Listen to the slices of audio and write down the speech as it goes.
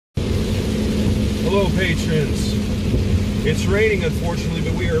Hello patrons. It's raining unfortunately,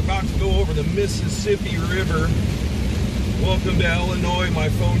 but we are about to go over the Mississippi River. Welcome to Illinois, my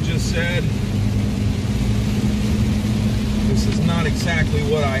phone just said. This is not exactly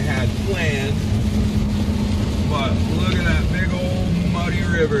what I had planned, but look at that big old muddy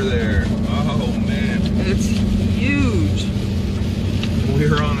river there. Oh man. It's huge.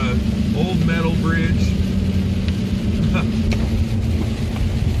 We're on an old metal bridge.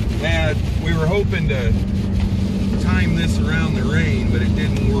 And we were hoping to time this around the rain, but it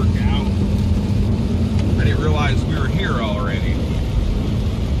didn't work out. I didn't realize we were here already.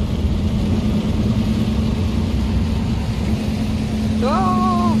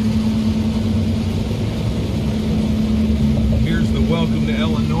 Oh! Here's the welcome to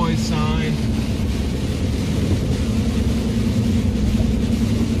Illinois sign.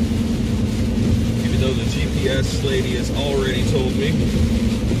 Even though the GPS lady has already told me.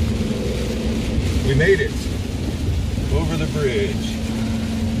 We made it over the bridge.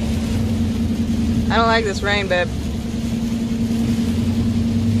 I don't like this rain, babe.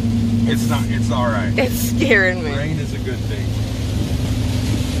 It's alright. It's scaring me. Rain is a good thing.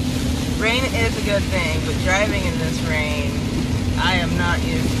 Rain is a good thing, but driving in this rain, I am not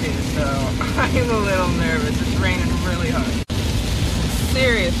used to, so I'm a little nervous. It's raining really hard.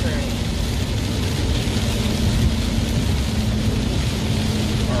 Serious rain.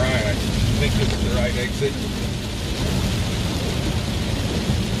 Alright, I think this is the right exit.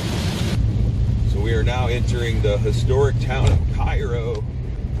 So we are now entering the historic town of Cairo,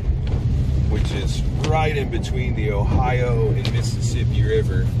 which is right in between the Ohio and Mississippi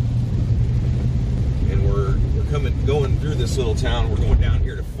River. And we're going through this little town. We're going down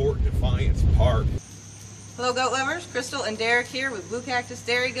here to Fort Defiance Park. Hello goat lovers, Crystal and Derek here with Blue Cactus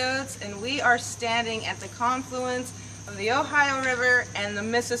Dairy Goats, and we are standing at the confluence of the Ohio River and the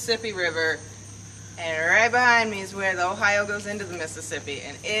Mississippi River. And right behind me is where the Ohio goes into the Mississippi,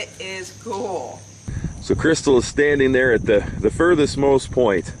 and it is cool. So Crystal is standing there at the furthest most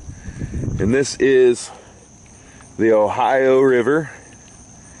point, and this is the Ohio River,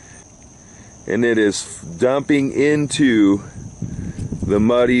 and it is dumping into the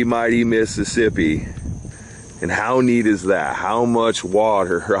muddy, mighty Mississippi. And how neat is that? How much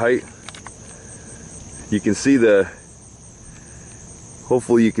water, right? You can see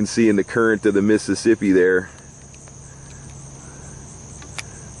hopefully you can see in the current of the Mississippi there.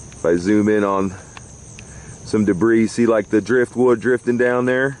 If I zoom in on some debris, see like the driftwood drifting down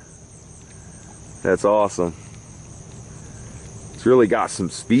there? That's awesome. It's really got some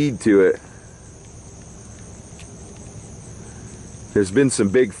speed to it. There's been some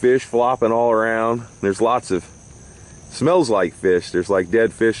big fish flopping all around. There's lots of, smells like fish. There's like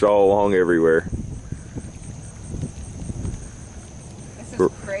dead fish all along everywhere. This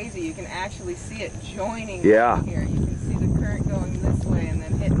is crazy. You can actually see it joining yeah. Right here. You can see the current going this way and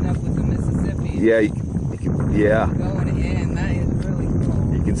then hitting up with the Mississippi. Yeah, yeah. Going in. That is really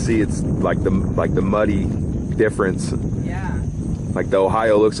cool. You can see it's like the muddy difference. Yeah. Like the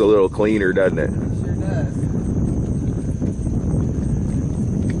Ohio looks a little cleaner, doesn't it? It sure does.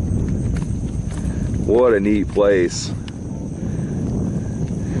 What a neat place.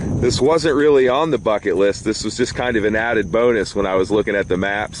 This wasn't really on the bucket list. This was just kind of an added bonus when I was looking at the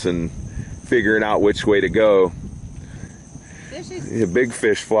maps and figuring out which way to go. A big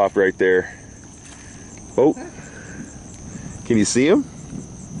fish flopped right there. Oh, can you see him?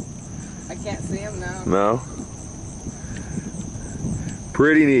 I can't see him now. No.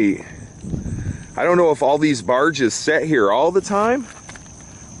 Pretty neat. I don't know if all these barges set here all the time,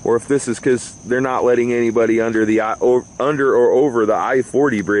 or if this is because they're not letting anybody under or over the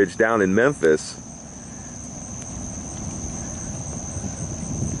I-40 bridge down in Memphis.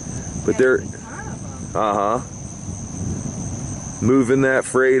 But they're moving that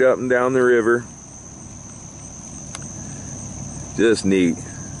freight up and down the river. Just neat.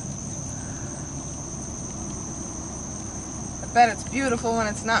 I bet it's beautiful when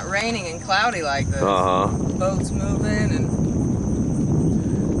it's not raining and cloudy like this. Boats moving and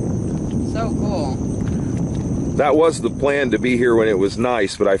so cool. That was the plan, to be here when it was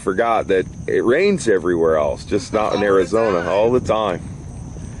nice, but I forgot that it rains everywhere else, just not in Arizona all the time.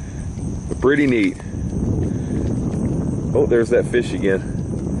 But pretty neat. Oh, there's that fish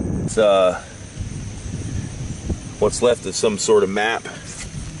again. It's what's left of some sort of map.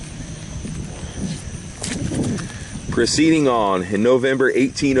 Proceeding on, in November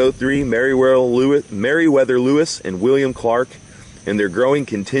 1803, Meriwether Lewis and William Clark and their growing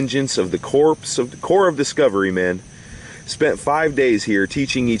contingents of the Corps of Discovery men spent 5 days here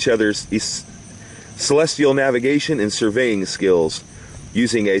teaching each other's celestial navigation and surveying skills.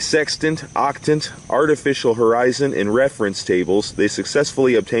 Using a sextant, octant, artificial horizon, and reference tables, they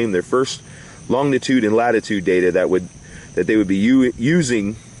successfully obtained their first longitude and latitude data that they would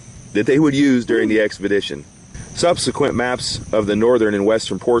use during the expedition. Subsequent maps of the northern and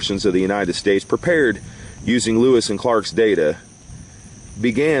western portions of the United States, prepared using Lewis and Clark's data,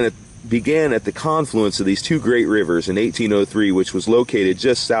 began at the confluence of these two great rivers in 1803, which was located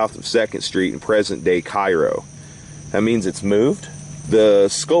just south of 2nd Street in present-day Cairo. That means it's moved. The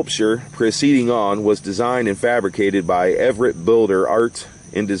sculpture proceeding on was designed and fabricated by Everett Builder Art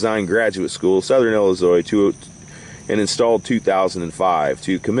and Design Graduate School, Southern Illinois, and installed 2005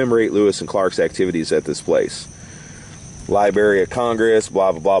 to commemorate Lewis and Clark's activities at this place. Library of Congress,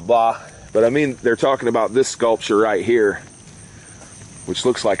 blah, blah, blah, blah. But I mean, they're talking about this sculpture right here, which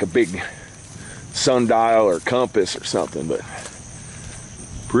looks like a big sundial or compass or something, but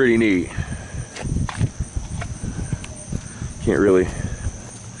pretty neat. Can't really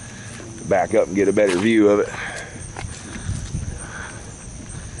back up and get a better view of it.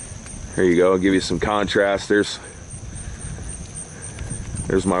 There you go, I'll give you some contrast. There's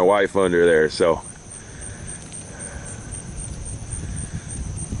my wife under there, so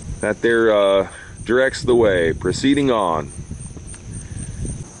that there directs the way. Proceeding on.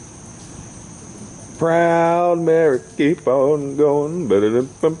 Proud Mary, keep on going,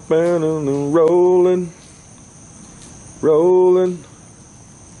 rolling, rolling,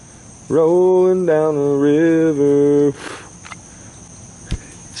 rolling down the river.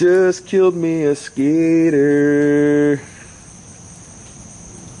 Just killed me a skater.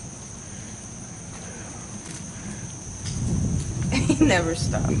 He never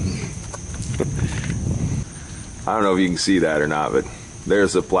stops. I don't know if you can see that or not, but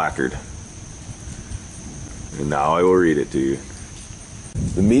there's a placard. And now I will read it to you.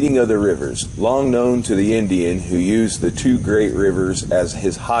 The meeting of the rivers, long known to the Indian who used the two great rivers as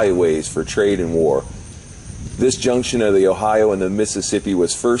his highways for trade and war. This junction of the Ohio and the Mississippi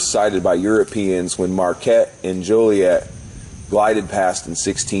was first sighted by Europeans when Marquette and Joliet glided past in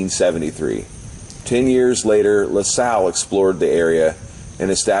 1673. 10 years later, La Salle explored the area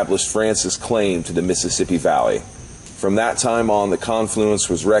and established France's claim to the Mississippi Valley. From that time on, the confluence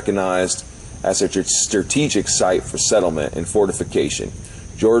was recognized as a strategic site for settlement and fortification.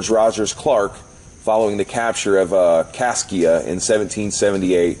 George Rogers Clark, following the capture of Kaskiyeh in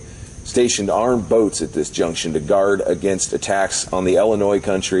 1778, stationed armed boats at this junction to guard against attacks on the Illinois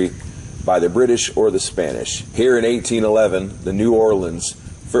country by the British or the Spanish. Here in 1811, the New Orleans,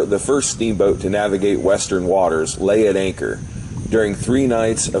 the first steamboat to navigate western waters, lay at anchor during 3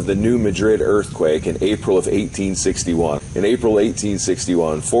 nights of the New Madrid earthquake in April of 1861. In April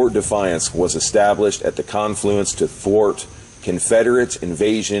 1861, Fort Defiance was established at the confluence to thwart Confederate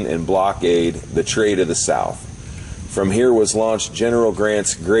invasion and blockade the trade of the South. From here was launched General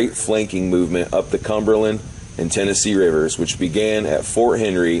Grant's great flanking movement up the Cumberland and Tennessee rivers, which began at Fort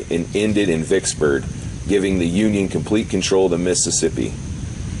Henry and ended in Vicksburg, giving the Union complete control of the Mississippi.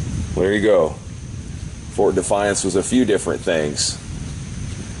 Well, there you go. Fort Defiance was a few different things.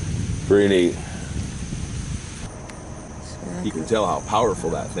 Pretty neat. You can tell how powerful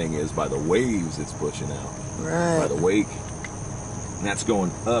that thing is by the waves it's pushing out. Right. By the wake. And that's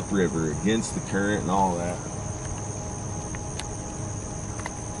going upriver against the current and all that.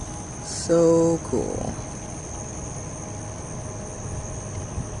 So cool.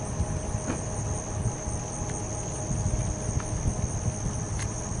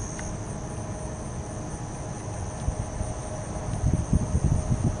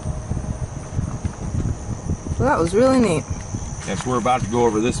 Well, that was really neat. Yes, we're about to go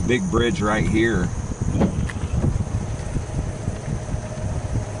over this big bridge right here.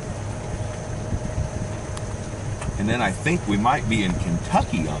 And then I think we might be in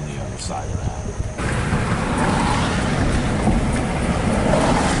Kentucky on the other side of that.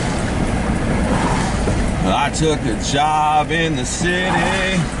 I took a job in the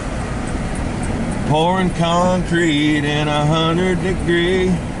city, pouring concrete in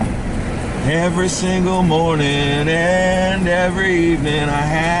 100-degree. Every single morning and every evening I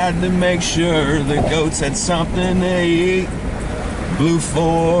had to make sure the goats had something to eat. Blue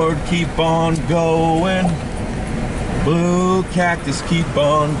Ford, keep on going. Blue cactus, keep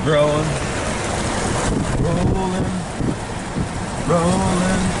on growing. Rolling,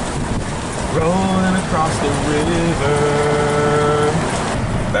 rolling, rolling across the river.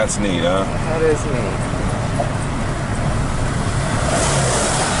 That's neat, huh? That is neat.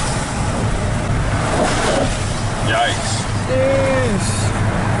 Yikes. Jeez.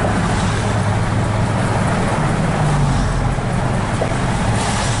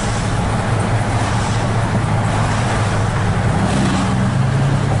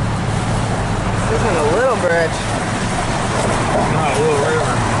 bridge. Not a little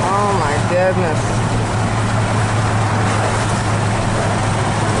river. Oh my goodness.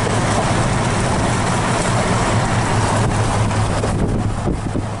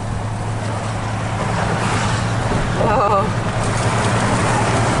 Oh.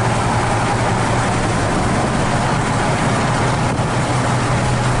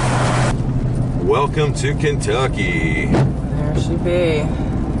 Welcome to Kentucky. There she be.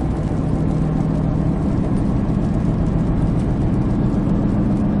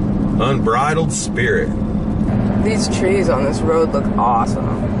 Unbridled spirit. These trees on this road look awesome.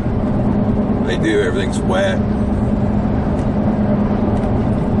 They do, everything's wet.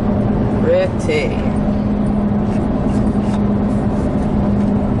 Pretty.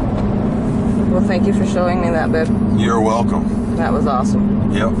 Well, thank you for showing me that, babe. You're welcome. That was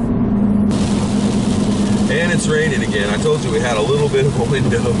awesome. Yep. And it's raining again. I told you we had a little bit of a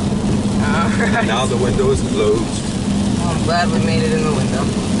window. Alright. Now the window is closed. Well, I'm glad we made it in the window.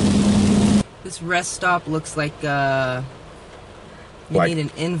 This rest stop looks like you need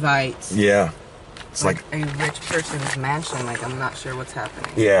an invite. Yeah. It's like a rich person's mansion. Like, I'm not sure what's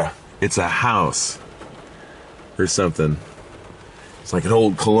happening. yeah. It's a house or something. It's like an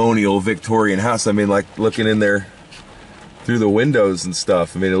old colonial Victorian house. I mean, like looking in there through the windows and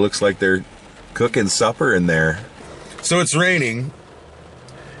stuff. I mean, it looks like they're cooking supper in there. So it's raining,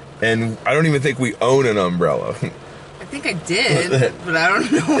 and I don't even think we own an umbrella. I think I did, but I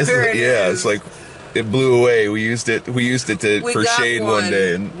don't know where it is. Yeah, it's like it blew away. We used it for shade one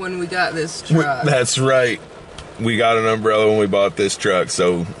day, and when we got this truck. That's right. We got an umbrella when we bought this truck,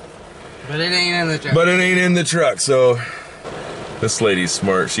 so. But it ain't in the truck. But it ain't in the truck, so. This lady's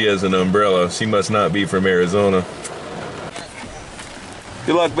smart. She has an umbrella. She must not be from Arizona.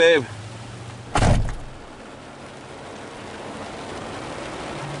 Good luck, babe.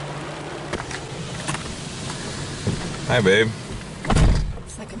 Hi, babe.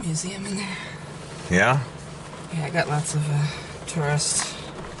 It's like a museum in there. Yeah? Yeah, I got lots of tourists.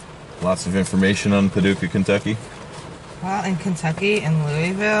 Lots of information on Paducah, Kentucky. Well, in Kentucky and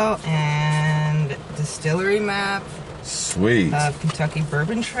Louisville, and distillery map. Sweet. Kentucky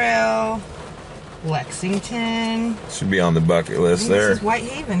Bourbon Trail, Lexington. Should be on the bucket list there. This is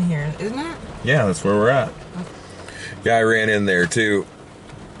Whitehaven here, isn't it? Yeah, that's where we're at. Yeah, I ran in there too,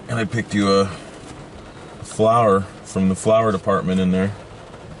 and I picked you a flower from the flower department in there.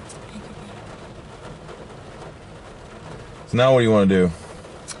 So now what do you want to do?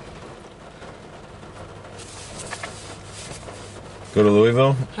 Go to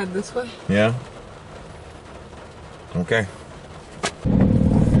Louisville? Head this way. Yeah? Okay.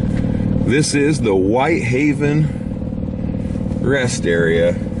 This is the Whitehaven rest area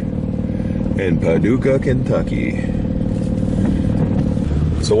in Paducah, Kentucky.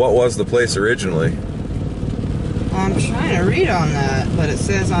 So what was the place originally? I'm trying to read on that, but it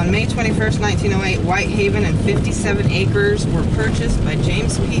says on May 21st, 1908, Whitehaven and 57 acres were purchased by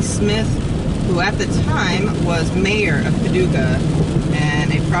James P. Smith, who at the time was mayor of Paducah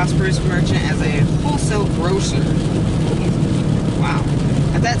and a prosperous merchant as a wholesale grocer. Wow.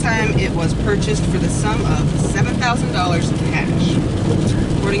 At that time, it was purchased for the sum of $7,000 cash.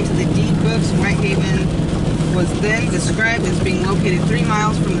 According to the deed books, Whitehaven was then described as being located 3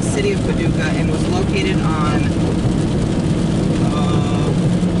 miles from the city of Paducah and was located on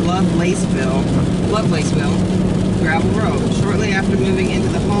Lovelaceville gravel road. Shortly after moving into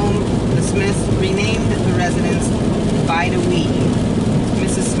the home, the Smiths renamed the residence Bidawee.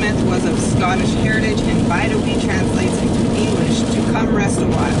 Mrs. Smith was of Scottish heritage, and Bidawee translates into English to come rest a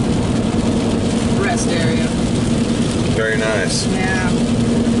while. Rest area. Very nice. Yeah.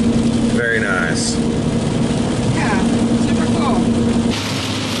 Very nice. Yeah, super cool.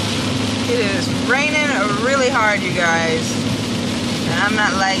 It is raining really hard, you guys, and I'm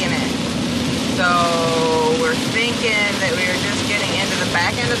not liking it. So we're thinking that we are just getting into the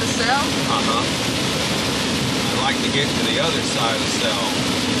back end of the cell. Uh-huh. I'd like to get to the other side of the cell.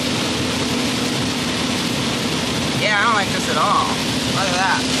 Yeah, I don't like this at all. Look at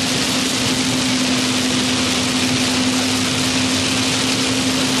that.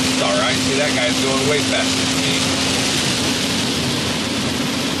 It's alright. See, that guy's going way faster than me.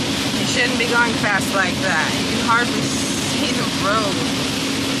 You shouldn't be going fast like that. You can hardly see the road.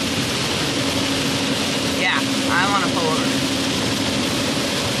 Yeah, I want to pull over.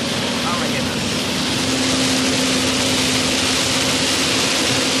 Oh my goodness.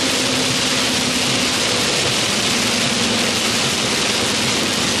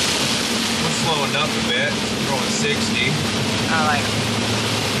 We're slowing up a bit. We're going 60. I like it.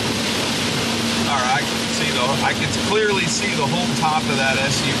 Alright, I can clearly see the whole top of that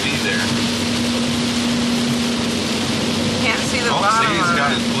SUV there. the bottom. See, he's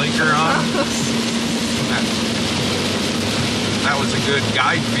got his blinker on. That was a good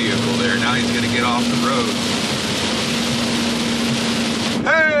guide vehicle there. Now he's going to get off the road.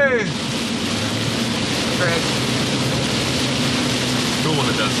 Hey! Great. Cool when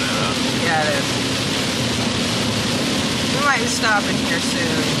it does that, huh? Yeah, it is. We might be stopping here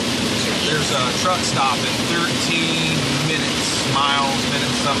soon. There's a truck stop in 13 miles,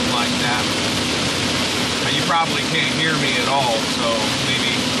 minutes, something like that. Now, you probably can't hear me at all, so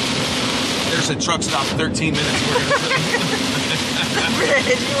maybe there's a truck stop 13 minutes.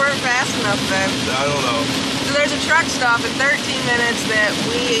 Bridge, you weren't fast enough then. I don't know. So there's a truck stop in 13 minutes that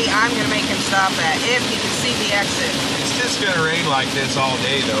I'm going to make him stop at if he can see the exit. It's just going to rain like this all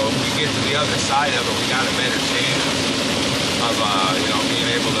day, though. If we get to the other side of it, we got a better chance of, being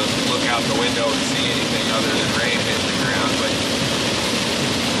able to look out the window and see anything other than rain hitting the ground.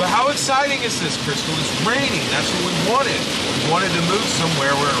 But how exciting is this, Crystal? It's raining. That's what we wanted. We wanted to move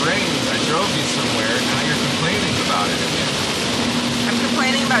somewhere where it rains. I drove you somewhere, and now you're complaining about it again. I'm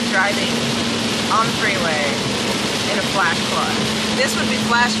complaining about driving on the freeway in a flash flood. This would be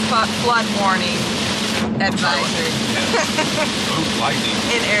flash flood warning advisory. Ooh, lightning.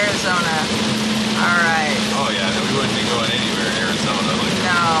 In Arizona. All right. Oh yeah, we wouldn't be going anywhere in Arizona.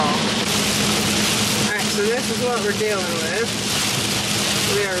 No. All right, so this is what we're dealing with.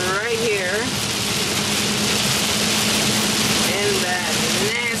 We are right here in that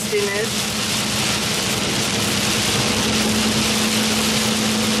nastiness.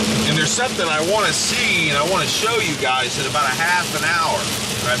 And there's something I want to see and I want to show you guys in about a half an hour.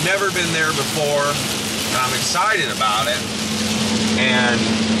 I've never been there before, and I'm excited about it. And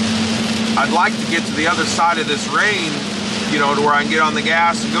I'd like to get to the other side of this rain, to where I can get on the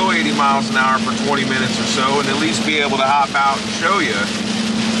gas and go 80 miles an hour for 20 minutes or so, and at least be able to hop out and show you,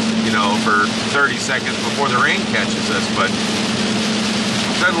 for 30 seconds before the rain catches us. But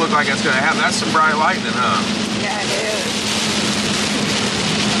it doesn't look like it's going to happen. That's some bright lightning, huh? Yeah, it is.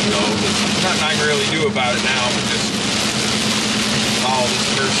 There's nothing I can really do about it now, but just follow this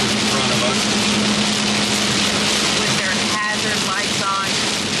person in front of us. With their hazard lights on.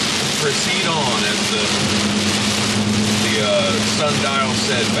 Proceed on, as the sundial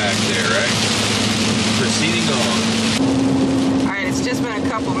said back there, right? Proceeding on. Alright, it's just been a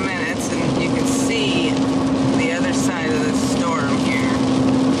couple minutes and you can see the other side of the storm here.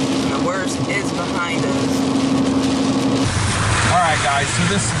 And the worst is behind us. Alright guys, so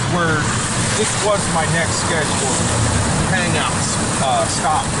this was my next scheduled hangout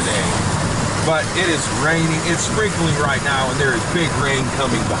stop today. But it is raining, it's sprinkling right now, and there is big rain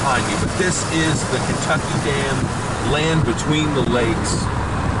coming behind me. But this is the Kentucky Dam, land between the lakes.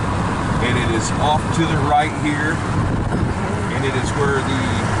 And it is off to the right here. And it is where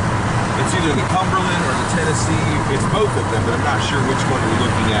it's either the Cumberland or the Tennessee. It's both of them, but I'm not sure which one we're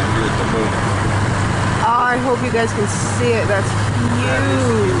looking at here at the moment. Oh, I hope you guys can see it. That's huge. That is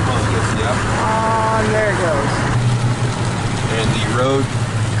humongous, yep. Oh, and there it goes. And the road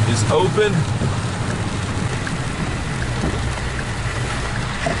is open.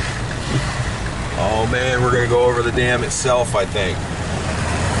 Oh man, we're gonna go over the dam itself, I think.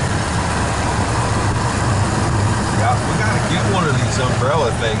 Yeah, we gotta get one of these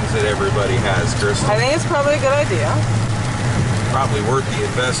umbrella things that everybody has, Crystal. I think it's probably a good idea. Probably worth the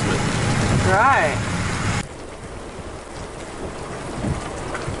investment. Right.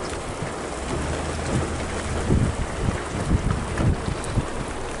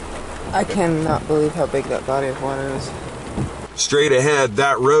 I cannot believe how big that body of water is. Straight ahead,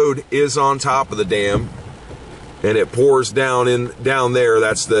 that road is on top of the dam, and it pours down there.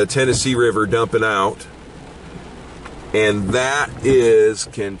 That's the Tennessee River dumping out. And that is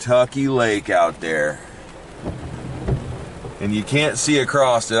Kentucky Lake out there. And you can't see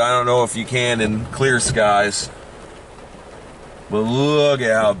across it. I don't know if you can in clear skies. But look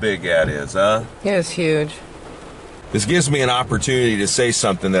at how big that is, huh? It is huge. This gives me an opportunity to say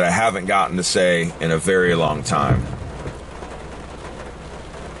something that I haven't gotten to say in a very long time.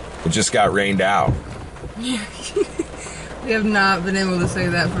 It just got rained out. We have not been able to say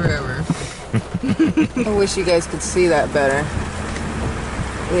that forever. I wish you guys could see that better.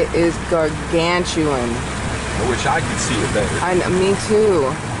 It is gargantuan. I wish I could see it better. Me too.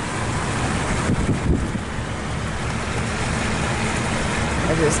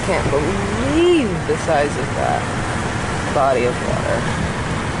 I just can't believe the size of that body of water.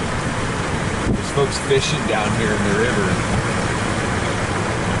 There's folks fishing down here in the river.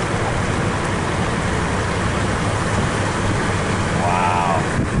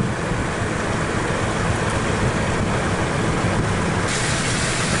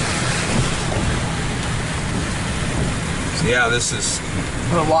 So yeah, this is...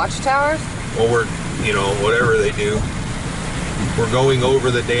 The watchtowers? Well, we're, you know, whatever they do. We're going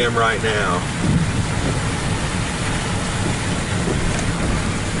over the dam right now.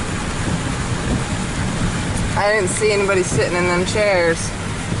 I didn't see anybody sitting in them chairs.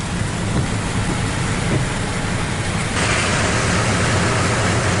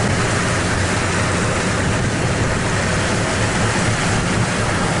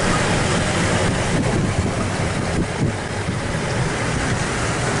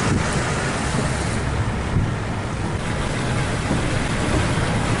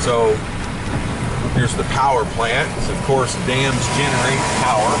 So here's the power plant. So of course, dams generate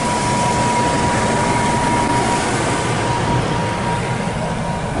power.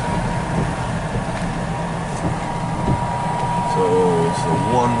 So it's a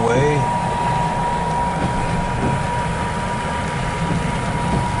one-way.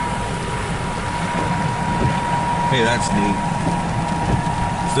 Hey, that's neat.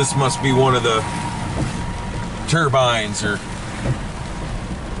 This must be one of the turbines, or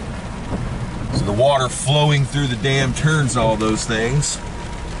so the water flowing through the dam turns all those things,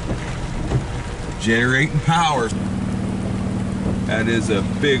 generating power. That is a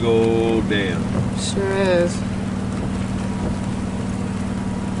big old dam. Sure is.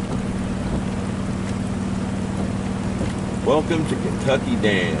 Welcome to Kentucky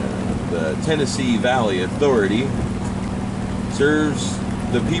Dam. The Tennessee Valley Authority serves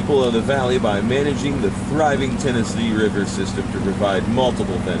the people of the valley by managing the thriving Tennessee River system to provide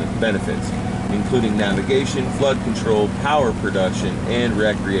multiple benefits, including navigation, flood control, power production, and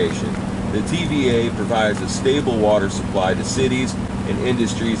recreation. The TVA provides a stable water supply to cities and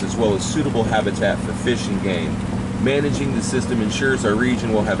industries, as well as suitable habitat for fish and game. Managing the system ensures our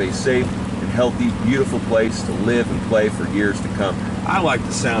region will have a safe and healthy, beautiful place to live and play for years to come. I like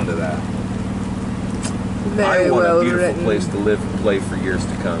the sound of that. Very I want well a beautiful written. place to live and play for years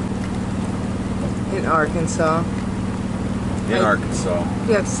to come. In Arkansas. In Arkansas.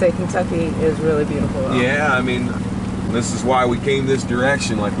 You have to say Kentucky is really beautiful though. Yeah, I mean, this is why we came this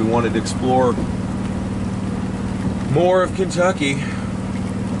direction. Like, we wanted to explore more of Kentucky.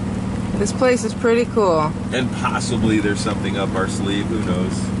 This place is pretty cool. And possibly there's something up our sleeve, who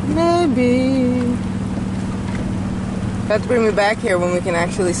knows? Maybe. You have to bring me back here when we can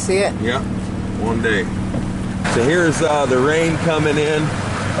actually see it. Yeah, one day. So here's the rain coming in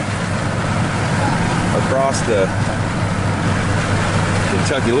across the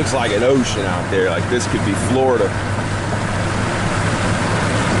Kentucky. Looks like an ocean out there. Like, this could be Florida.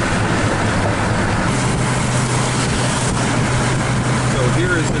 So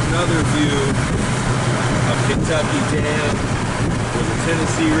here is another view of Kentucky Dam, where the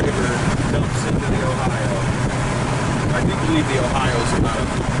Tennessee River dumps into the Ohio. I do believe the Ohio is about a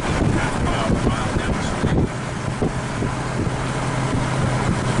half mile down the street.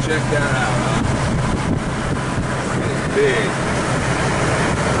 Check that out, huh? It's big.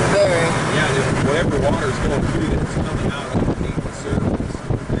 Very. Yeah, whatever water's going through it, it's coming out underneath the surface,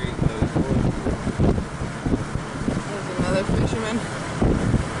 creating those whirlpools. There's another fisherman.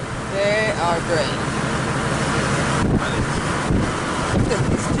 They are great. Look at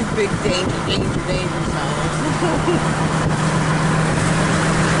these two big danger signs.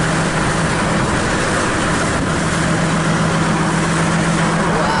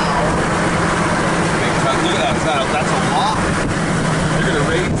 Look at that, that's a lot. They're gonna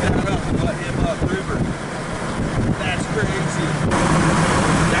raise that up and let him upriver. That's crazy.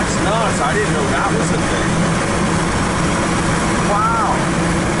 That's nuts. I didn't know that was a thing. Wow.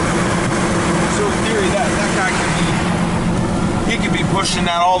 So in theory, that guy he could be pushing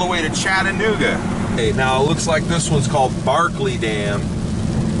that all the way to Chattanooga. Okay, now it looks like this one's called Barkley Dam,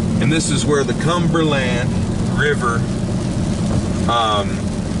 and this is where the Cumberland River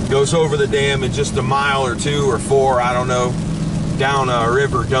goes over the dam in just a mile or two or four, I don't know, down a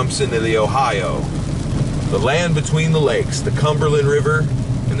river, dumps into the Ohio. The land between the lakes, the Cumberland River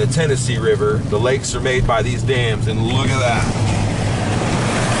and the Tennessee River, the lakes are made by these dams, and look at that.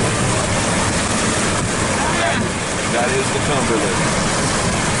 That is the Cumberland.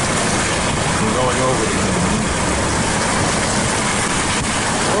 We're going over the Cumberland.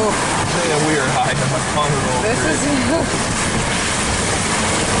 Oh, man, we are high up on the road. This is...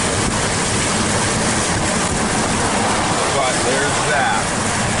 But there's that.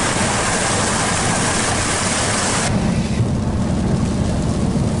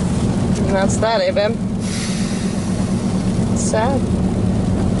 And that's that, eh, babe? It's sad.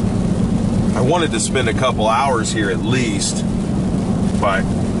 I wanted to spend a couple hours here at least, but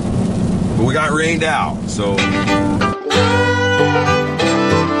we got rained out, so...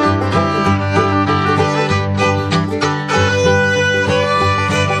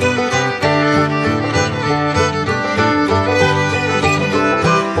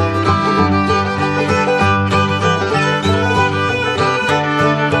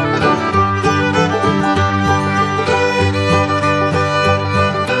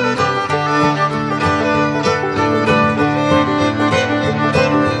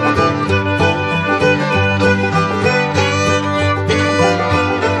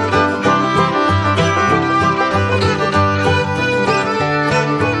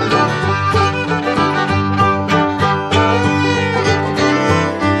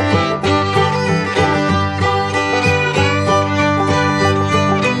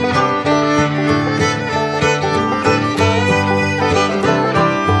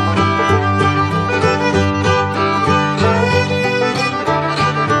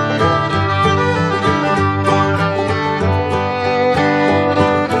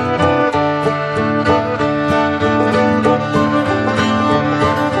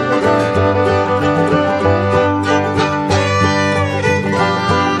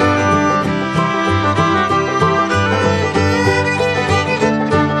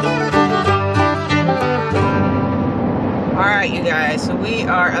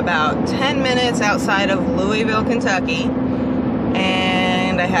 outside of Louisville, Kentucky,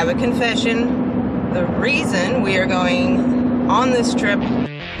 and I have a confession. The reason we are going on this trip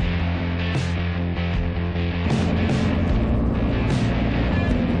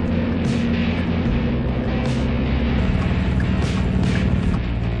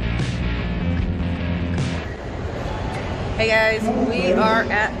Hey guys, we are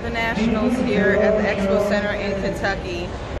at the Nationals here at the Expo Center in Kentucky,